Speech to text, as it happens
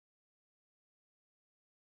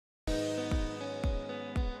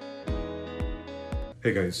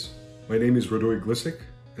Hey guys, my name is Radoj Glisik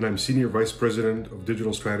and I'm Senior Vice President of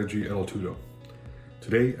Digital Strategy at Altudo.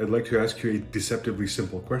 Today, I'd like to ask you a deceptively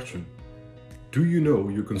simple question. Do you know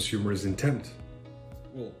your consumer's intent?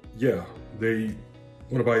 Well, yeah, they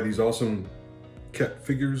want to buy these awesome cat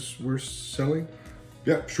figures we're selling?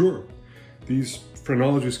 Yeah, sure. These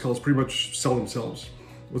phrenology skulls pretty much sell themselves.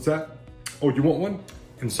 What's that? Oh, you want one?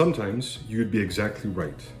 And sometimes you'd be exactly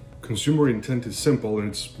right. Consumer intent is simple and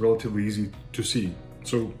it's relatively easy to see.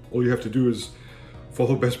 So all you have to do is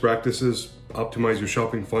follow best practices, optimize your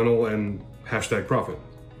shopping funnel, and #profit.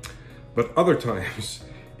 But other times,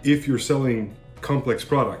 if you're selling complex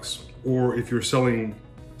products, or if you're selling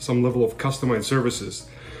some level of customized services,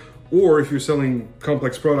 or if you're selling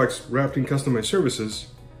complex products wrapped in customized services,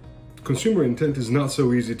 consumer intent is not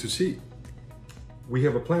so easy to see. We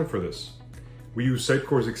have a plan for this. We use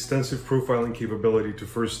Sitecore's extensive profiling capability to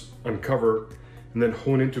first uncover and then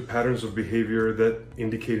hone into patterns of behavior that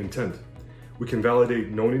indicate intent. We can validate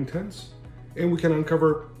known intents and we can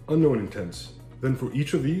uncover unknown intents. Then for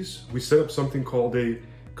each of these, we set up something called a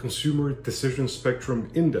Consumer Decision Spectrum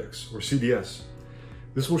Index, or CDS.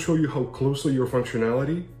 This will show you how closely your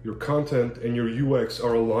functionality, your content, and your UX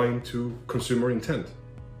are aligned to consumer intent.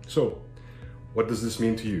 So, what does this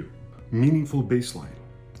mean to you? Meaningful baseline.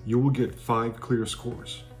 You will get 5 clear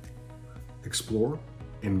scores. Explore,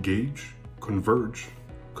 engage, converge,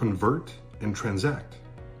 convert, and transact.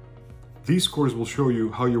 These scores will show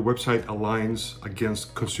you how your website aligns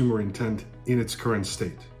against consumer intent in its current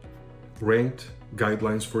state. Ranked,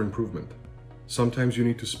 guidelines for improvement. Sometimes you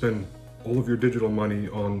need to spend all of your digital money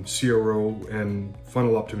on CRO and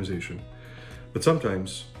funnel optimization. But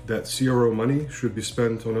sometimes that CRO money should be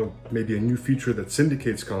spent on maybe a new feature that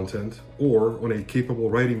syndicates content, or on a capable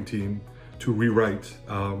writing team to rewrite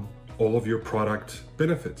all of your product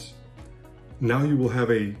benefits. Now you will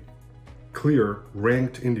have a clear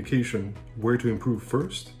ranked indication where to improve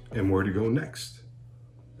first and where to go next.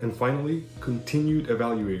 And finally, continued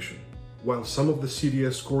evaluation. While some of the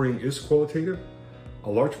CDS scoring is qualitative, a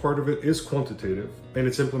large part of it is quantitative, and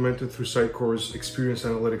it's implemented through Sitecore's Experience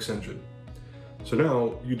Analytics engine. So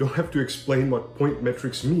now you don't have to explain what point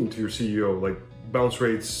metrics mean to your CEO, like bounce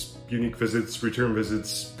rates, unique visits, return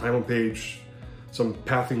visits, time on page, some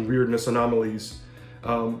pathing weirdness anomalies.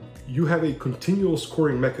 You have a continual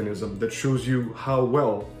scoring mechanism that shows you how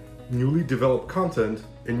well newly developed content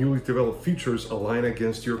and newly developed features align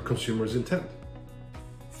against your consumer's intent.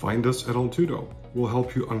 Find us at Altudo. We'll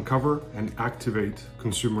help you uncover and activate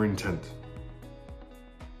consumer intent.